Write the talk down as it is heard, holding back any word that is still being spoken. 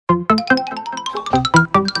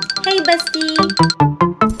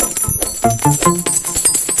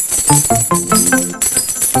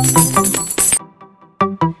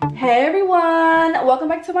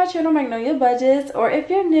my channel, Magnolia Budgets, or if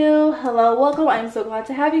you're new, hello, welcome. I'm so glad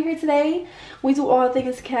to have you here today. We do all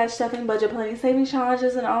things cash stuffing, budget planning, saving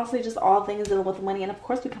challenges, and honestly just all things dealing with money, and of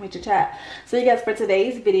course we come here to chat. So you guys, for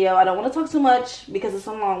today's video, I don't want to talk too much because it's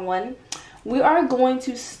a long one. We are going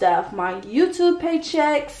to stuff my YouTube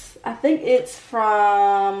paychecks. I think it's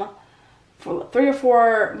for 3 or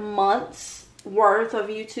 4 months worth of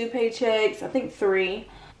YouTube paychecks. I think 3.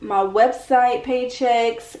 My website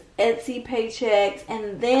paychecks, Etsy paychecks,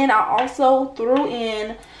 and then I also threw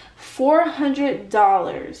in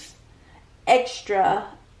 $400 extra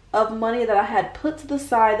of money that I had put to the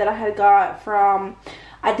side that I had got from,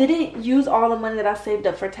 I didn't use all the money that I saved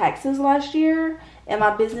up for taxes last year in my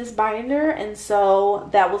business binder, and so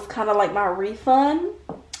that was kind of like my refund.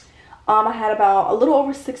 I had about a little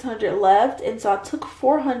over $600 left, and so I took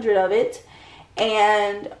 $400 of it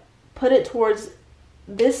and put it towards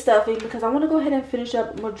this stuffing because I want to go ahead and finish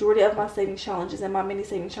up the majority of my saving challenges and my mini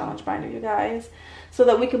saving challenge binder, you guys, so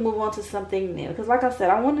that we can move on to something new, because like I said,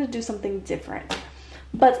 I wanted to do something different.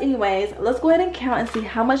 But anyways, let's go ahead and count and see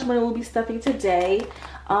how much money we'll be stuffing today.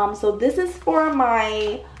 So this is for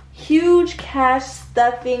my huge cash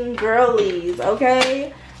stuffing girlies,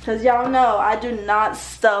 okay? Because y'all know I do not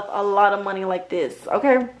stuff a lot of money like this,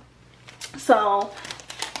 okay? So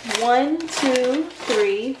 1, 2,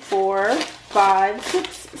 3, 4, 5,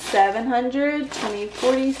 6, 700, 20,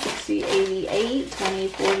 40, 60, 80, 8, 20,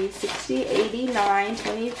 40, 60, 89,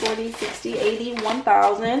 20, 40, 60, 80,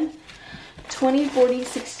 1000, 20, 40,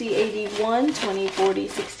 60, 81, 20, 40,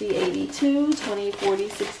 60, 82, 20, 40,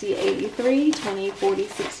 60, 83, 20, 40,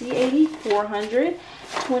 60, 80, 400,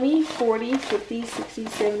 20, 40, 50, 60,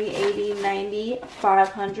 70, 80, 90,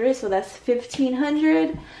 500. So that's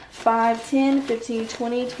 1500, 5, 10, 15,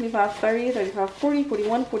 20, 25, 30, 35, 40,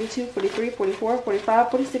 41, 42, 43, 44,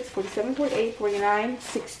 45, 46, 47, 48, 49,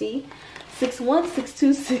 60, 61,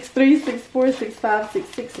 62, 63, 64, 65,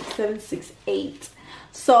 66, 67, 68.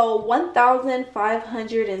 So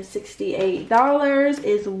 $1,568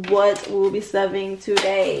 is what we'll be stuffing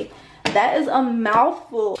today. That is a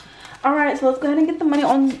mouthful. Alright, so let's go ahead and get the money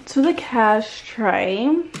onto the cash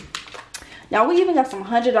tray. Y'all, we even got some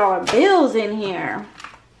 $100 bills in here.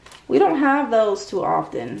 We don't have those too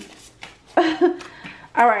often.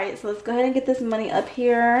 Alright, so let's go ahead and get this money up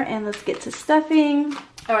here and let's get to stuffing.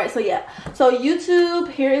 Alright, so yeah. So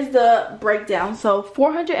YouTube, here is the breakdown. So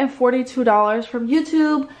 $442 from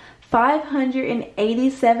YouTube,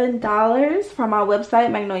 $587 from my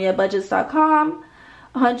website, Magnoliaxbudgets.com,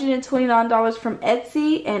 $129 from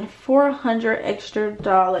Etsy, and $400 extra,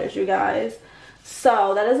 you guys.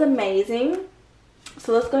 So that is amazing.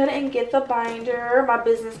 So let's go ahead and get the binder, my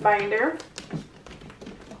business binder,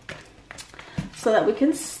 so that we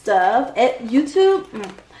can stuff. At YouTube,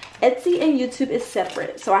 Etsy and YouTube is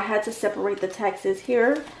separate, so I had to separate the taxes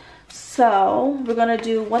here. So we're gonna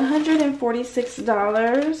do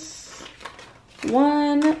 $146,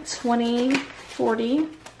 120, 40,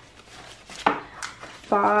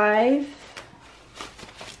 5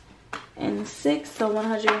 and 6, so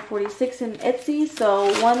 146 in Etsy.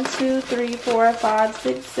 So 1, 2, 3, 4, 5,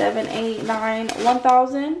 6, 7, 8, 9,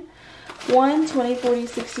 1000. 1, 20, 40,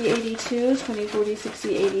 60, 82, 20, 40,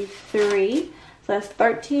 60, 83. So that's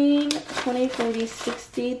 13, 20, 40,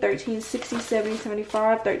 60, 13, 60, 70,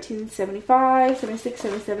 75, 13, 75, 76,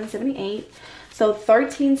 77, 78. So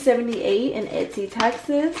 1378 in Etsy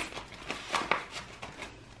taxes.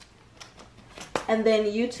 And then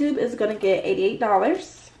YouTube is going to get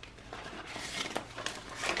 $88.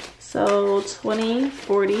 So 20,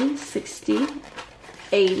 40, 60,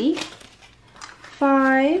 80,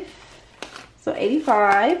 5. So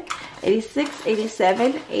 85, 86,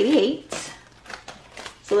 87, 88.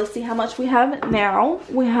 So let's see how much we have now.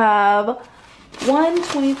 We have 1,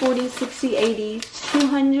 20, 40, 60, 80,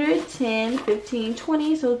 200, 10, 15,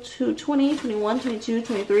 20. So 20, 21, 22,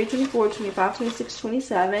 23, 24, 25, 26,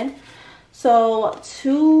 27. So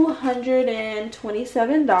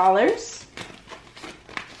 $227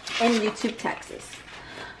 in YouTube taxes.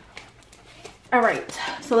 Alright,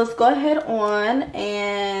 so let's go ahead on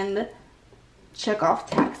and check off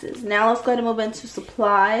taxes. Now let's go ahead and move into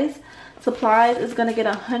supplies. Supplies is going to get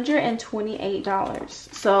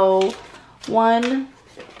 $128. So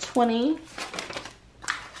 120,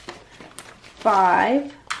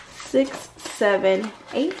 5, 6, 7,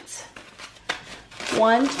 8.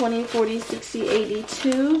 1, 20, 40, 60,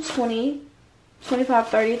 82, 20, 25,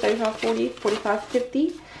 30, 35, 40, 45,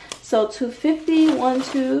 50. So 250, 1,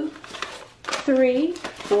 2, 3,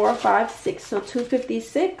 4, 5, 6. So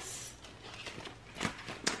 256.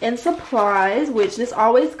 In supplies, which this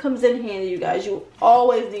always comes in handy, you guys. You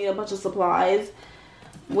always need a bunch of supplies.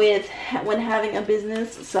 with when having a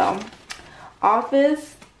business. So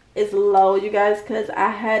office is low, you guys, because I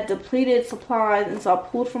had depleted supplies, and so I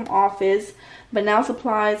pulled from office, but now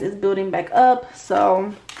supplies is building back up.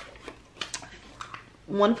 So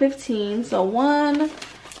 115, so 1,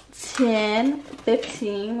 10,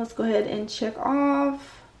 15. Let's go ahead and check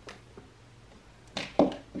off.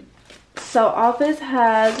 So office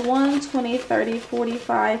has 1, 20, 30,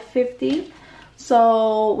 45, 50.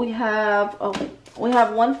 So we have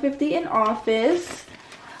 150 in office.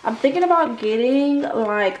 I'm thinking about getting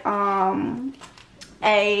like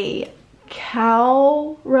a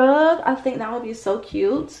cow rug. I think that would be so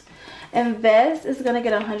cute. Invest is gonna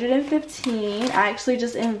get 115. I actually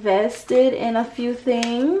just invested in a few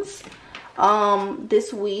things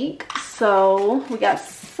this week. So we got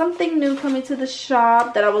something new coming to the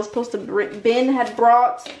shop that I was supposed to bring. Ben had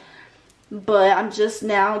brought, but I'm just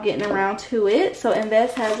now getting around to it. So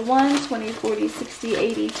invest has 1, 20, 40, 60,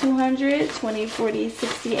 80, 200, 20, 40,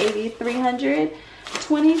 60, 80, 300,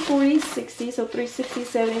 20, 40, 60, so 360,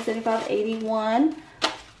 70, 75, 81.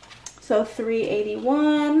 So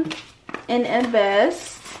 381 in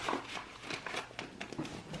invest.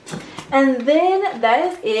 And then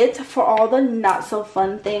that is it for all the not so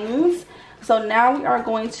fun things. So now we are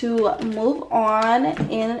going to move on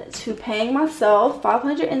into paying myself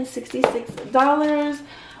 $566,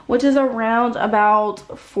 which is around about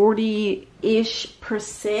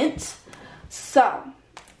 40-ish%. So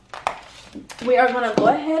we are going to go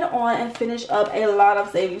ahead on and finish up a lot of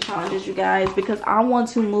saving challenges, you guys, because I want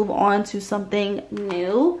to move on to something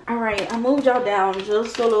new. All right, I moved y'all down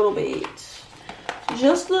just a little bit.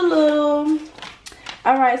 Just a little.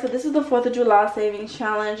 All right, so this is the 4th of July savings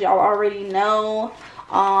challenge. Y'all already know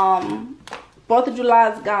 4th of July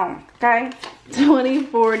is gone, okay? 20,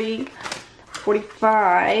 40,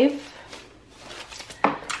 45,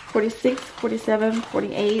 46, 47,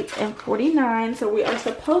 48, and 49. So we are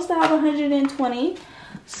supposed to have 120.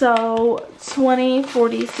 So 20,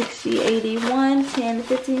 40, 60, 80, 1, 10,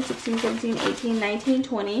 15, 16, 17, 18, 19,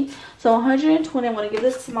 20. So 120. I'm going to give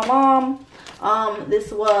this to my mom.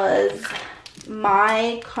 This was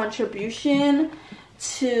my contribution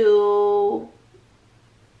to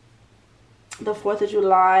the 4th of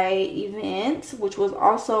July event, which was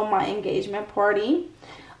also my engagement party.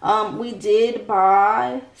 We did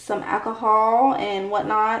buy some alcohol and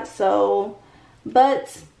whatnot, so,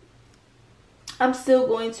 but I'm still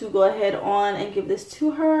going to go ahead on and give this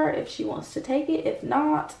to her if she wants to take it. If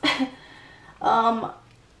not,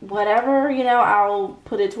 whatever, you know, I'll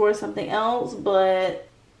put it towards something else, but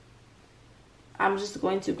I'm just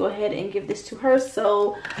going to go ahead and give this to her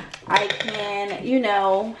so I can, you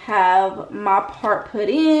know, have my part put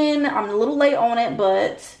in. I'm a little late on it,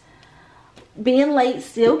 but being late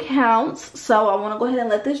still counts. So I want to go ahead and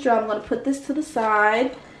let this dry. I'm going to put this to the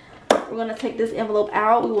side. We're going to take this envelope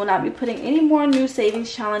out. We will not be putting any more new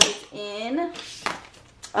savings challenges in.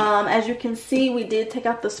 As you can see, we did take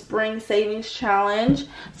out the spring savings challenge.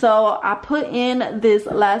 So I put in this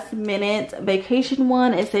last minute vacation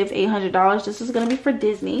one. It saves $800. This is going to be for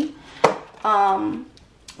Disney. But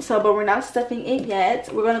we're not stuffing it yet.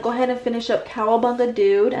 We're going to go ahead and finish up Cowabunga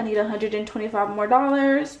Dude. I need $125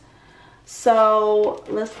 more. So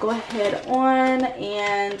let's go ahead on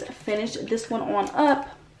and finish this one on up.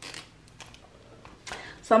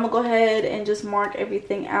 So I'm going to go ahead and just mark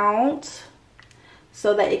everything out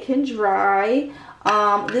so that it can dry.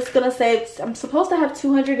 This is gonna save, I'm supposed to have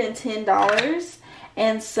 $210,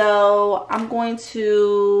 and so I'm going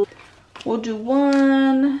to, we'll do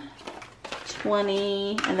 1,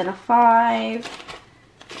 20, and then a 5.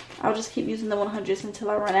 I'll just keep using the 100s until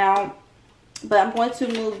I run out. But I'm going to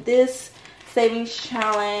move this savings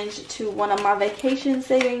challenge to one of my vacation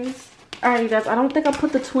savings. Alright, you guys, I don't think I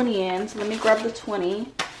put the 20 in, so let me grab the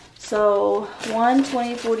 20. So 1,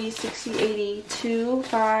 20, 40, 60, 80, 2,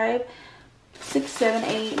 5, 6, 7,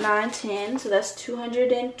 8, 9, 10. So that's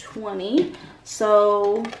 220.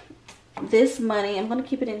 So this money, I'm going to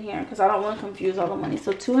keep it in here because I don't want to confuse all the money.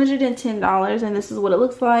 So $210, and this is what it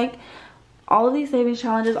looks like. All of these savings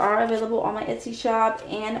challenges are available on my Etsy shop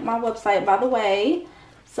and my website, by the way.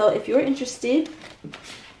 So if you're interested,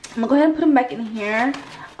 I'm going to go ahead and put them back in here.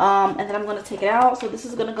 And then I'm going to take it out. So this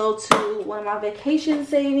is going to go to one of my vacation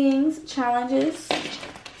savings challenges.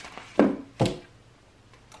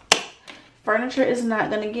 Furniture is not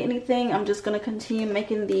going to get anything. I'm just going to continue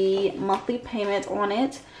making the monthly payment on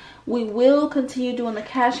it. We will continue doing the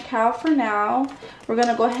cash cow for now. We're going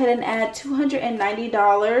to go ahead and add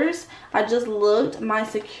 $290. I just looked. My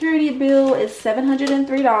security bill is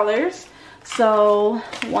 $703. So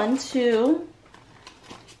 1, 2,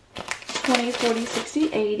 20, 40,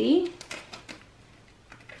 60, 80.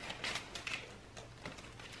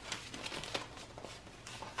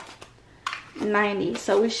 90.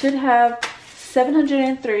 So we should have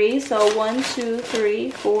 703. So 1, 2,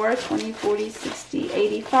 3, 4, 20, 40, 60,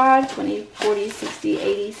 85, 20, 40, 60,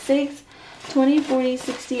 86, 20, 40,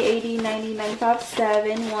 60, 80, 90, 95,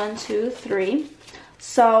 7, 1, 2, 3.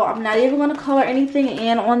 So I'm not even going to color anything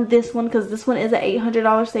in on this one because this one is an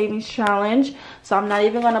 $800 savings challenge. So I'm not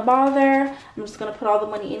even going to bother. I'm just going to put all the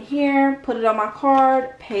money in here, put it on my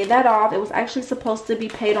card, pay that off. It was actually supposed to be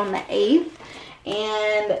paid on the 8th.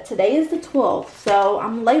 And today is the 12th. So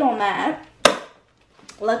I'm late on that.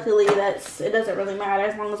 Luckily, it doesn't really matter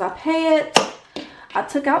as long as I pay it. I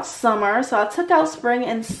took out summer. So I took out spring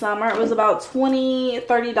and summer. It was about $20,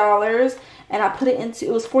 $30. And I put it into,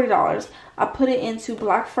 it was $40. I put it into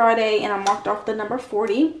Black Friday and I marked off the number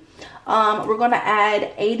 40. We're going to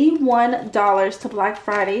add $81 to Black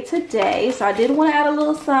Friday today. So I did want to add a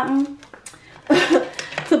little something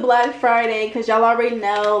to Black Friday because y'all already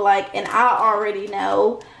know, like, and I already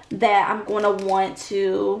know that I'm going to want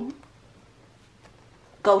to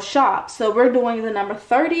go shop. So we're doing the number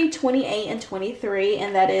 30, 28, and 23,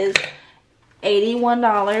 and that is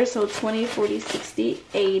 $81. So 20, 40, 60,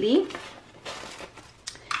 80.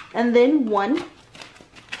 And then 1.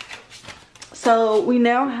 So we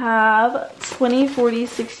now have 20, 40,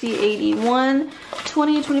 60, 81,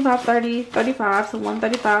 20, 25, 30, 35. So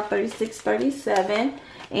 135, 36, 37.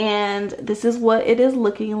 And this is what it is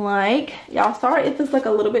looking like. Y'all, sorry if it's like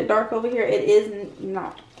a little bit dark over here. It is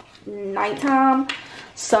not nighttime.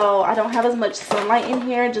 So I don't have as much sunlight in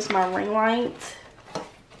here, just my ring light.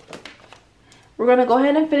 We're going to go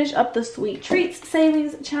ahead and finish up the Sweet Treats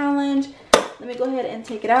Savings Challenge. Let me go ahead and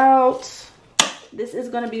take it out. This is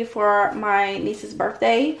going to be for my niece's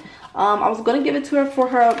birthday. I was going to give it to her for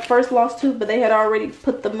her first lost tooth, but they had already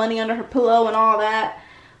put the money under her pillow and all that.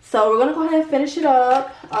 So we're going to go ahead and finish it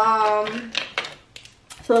up.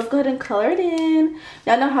 So let's go ahead and color it in.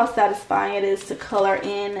 Y'all know how satisfying it is to color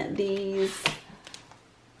in these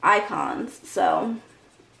icons. So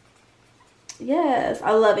yes,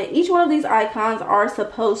 I love it. Each one of these icons are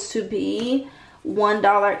supposed to be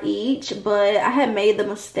 $1 each, but I had made the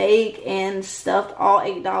mistake and stuffed all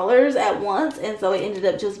 $8 at once, and so it ended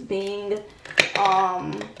up just being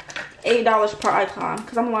 $8 per icon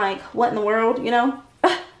because I'm like, what in the world, you know?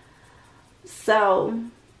 So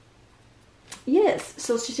yes,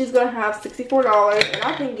 so she's gonna have $64, and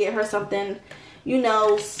I can get her something, you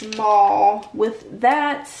know, small with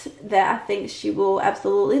that I think she will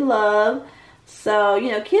absolutely love. So,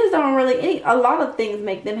 you know, kids don't really, a lot of things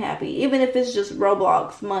make them happy, even if it's just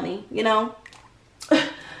Roblox money, you know.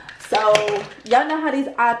 So y'all know how these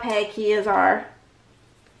iPad kids are.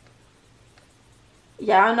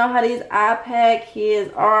 Y'all know how these iPad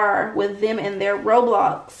kids are with them and their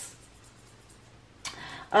Roblox.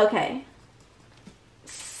 Okay,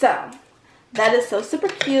 so that is so super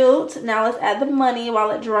cute. Now let's add the money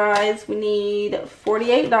while it dries. We need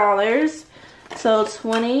 $48. So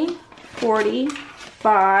 20,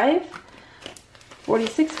 45,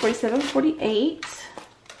 46, 47, 48.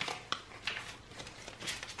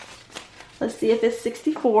 Let's see if it's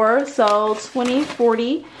 64. So 20,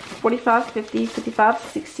 40, 45, 50, 55,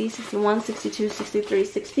 60, 61, 62, 63,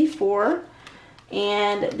 64.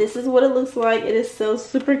 And this is what it looks like. It is so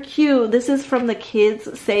super cute. This is from the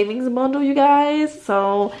kids savings bundle, you guys.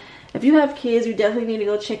 So if you have kids, you definitely need to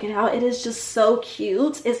go check it out. It is just so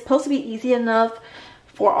cute. It's supposed to be easy enough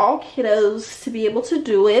for all kiddos to be able to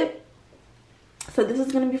do it. So this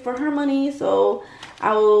is going to be for her money. So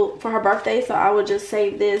I will, for her birthday. So I will just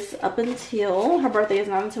save this up until her birthday is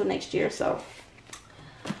not until next year. So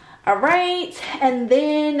all right, and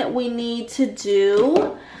then we need to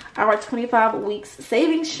do our 25 weeks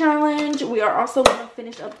savings challenge. We are also going to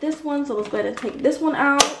finish up this one, so let's go ahead and take this one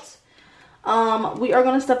out. We are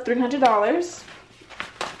going to stuff $300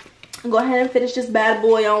 and go ahead and finish this bad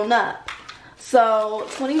boy on up. So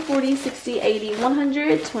 20, 40, 60, 80,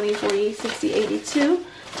 100, 20, 40, 60, 82,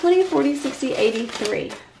 20, 40, 60,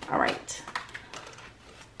 83. All right.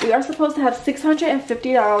 We are supposed to have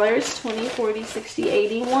 $650. 20, 40, 60,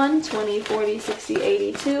 81, 20, 40, 60,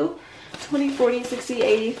 82, 20, 40, 60,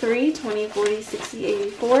 83, 20, 40, 60,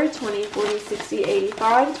 84, 20, 40, 60,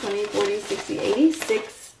 85, 20, 40, 60,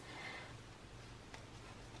 86.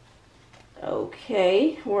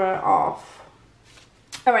 Okay, we're off.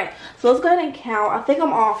 All right, so let's go ahead and count. I think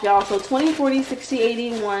I'm off, y'all. So 20, 40, 60,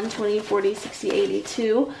 81, 20, 40, 60,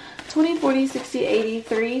 82, 20, 40, 60,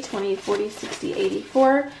 83, 20, 40, 60,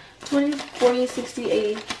 84, 20, 40, 60,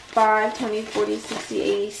 85, 20, 40, 60,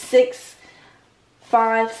 86,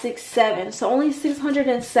 5, 6, 7. So only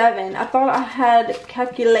 607. I thought I had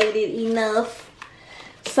calculated enough.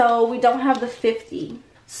 So we don't have the 50.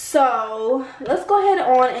 So let's go ahead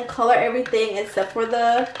on and color everything except for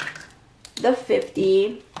the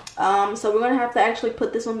 50. So we're gonna have to actually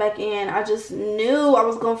put this one back in. I just knew I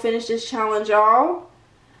was gonna finish this challenge, y'all.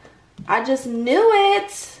 I just knew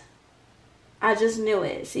it. I just knew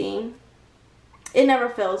it. See, it never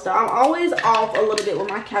fails though. I'm always off a little bit with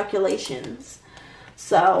my calculations,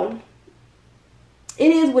 so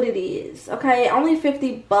it is what it is. Okay, only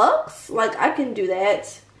 50 bucks. Like, I can do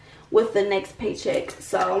that with the next paycheck.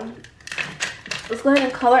 So let's go ahead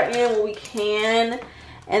and color in what we can.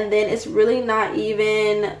 And then it's really not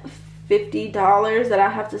even $50 that I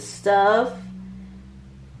have to stuff.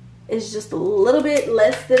 It's just a little bit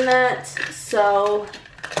less than that. So,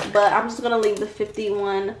 but I'm just gonna leave the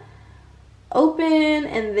 51 open,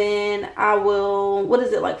 and then I will, what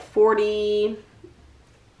is it, like 43?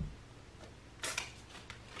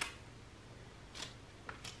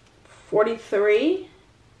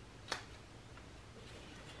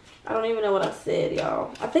 I don't even know what I said,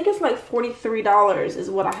 y'all. I think it's like $43 is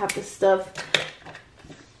what I have to stuff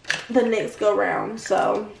the next go round.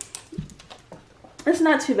 So it's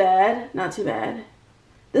not too bad. Not too bad.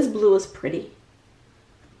 This blue is pretty.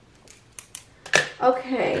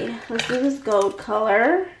 Okay, let's do this gold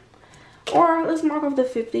color. Or let's mark off the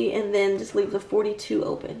 50 and then just leave the 42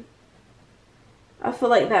 open. I feel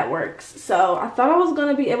like that works. So I thought I was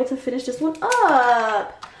going to be able to finish this one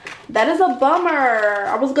up. That is a bummer.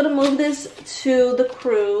 I was going to move this to the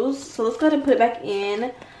cruise. So let's go ahead and put it back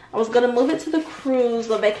in. I was going to move it to the cruise,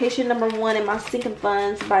 the vacation number 1 in my sinking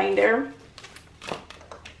funds binder.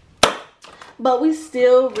 But we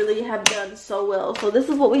still really have done so well. So this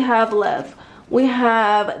is what we have left. We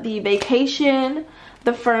have the vacation,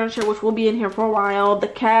 the furniture, which will be in here for a while, the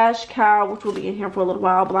cash cow, which will be in here for a little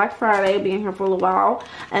while, Black Friday will be in here for a little while,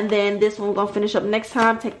 and then this one we're going to finish up next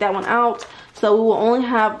time, take that one out. So we will only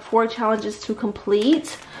have 4 challenges to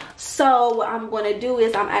complete. So what I'm going to do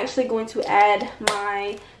is I'm actually going to add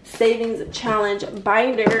my savings challenge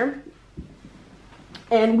binder,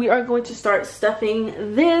 and we are going to start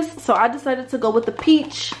stuffing this. So I decided to go with the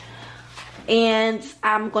peach, and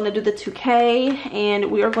I'm going to do the 2K,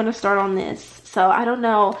 and we are going to start on this. So I don't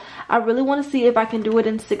know. I really want to see if I can do it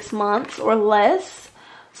in 6 months or less.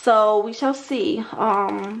 So we shall see.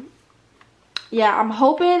 Yeah, I'm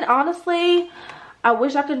hoping, honestly, I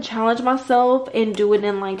wish I could challenge myself and do it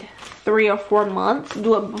in like 3 or 4 months.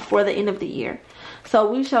 Do it before the end of the year. So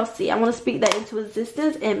we shall see. I want to speak that into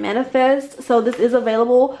existence and manifest. So this is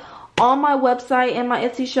available on my website and my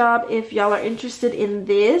Etsy shop. If y'all are interested in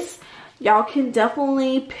this, y'all can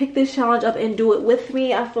definitely pick this challenge up and do it with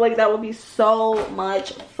me. I feel like that would be so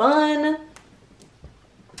much fun.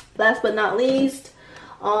 Last but not least,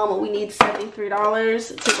 we need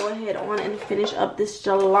 $73 to go ahead on and finish up this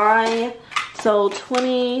July. So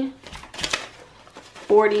 20,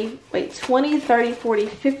 40, wait, 20, 30, 40,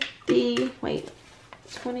 50, wait,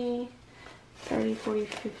 20, 30, 40,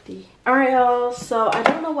 50. All right, y'all, so I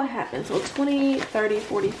don't know what happened. So 20, 30,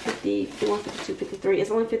 40, 50, 51, 52, 53.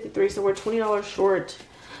 It's only 53, so we're $20 short.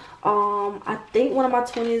 I think one of my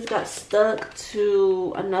 20s got stuck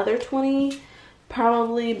to another 20,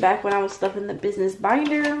 probably back when I was stuffing the business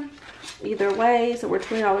binder. Either way, so we're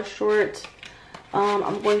 $20 short.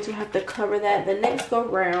 I'm going to have to cover that the next go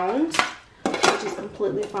round, which is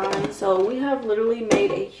completely fine. So we have literally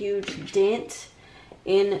made a huge dent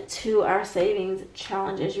into our savings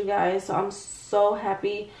challenges, you guys. So I'm so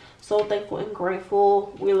happy, so thankful and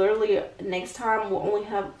grateful. We literally, next time we'll only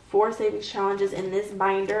have 4 savings challenges in this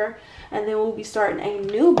binder, and then we'll be starting a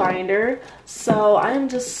new binder. So I am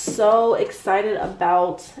just so excited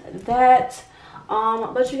about that.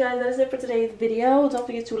 But you guys, that's it for today's video. Don't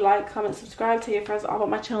forget to like, comment, subscribe, tell your friends all about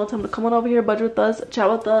my channel, tell them to come on over here, budget with us, chat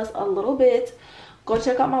with us a little bit. Go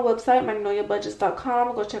check out my website,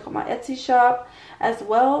 Magnoliaxbudgets.com. Go check out my Etsy shop as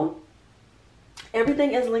well.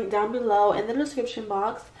 Everything is linked down below in the description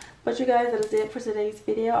box. But you guys, that is it for today's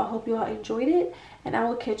video. I hope you all enjoyed it, and I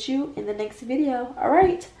will catch you in the next video. All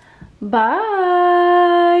right,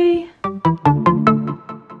 bye.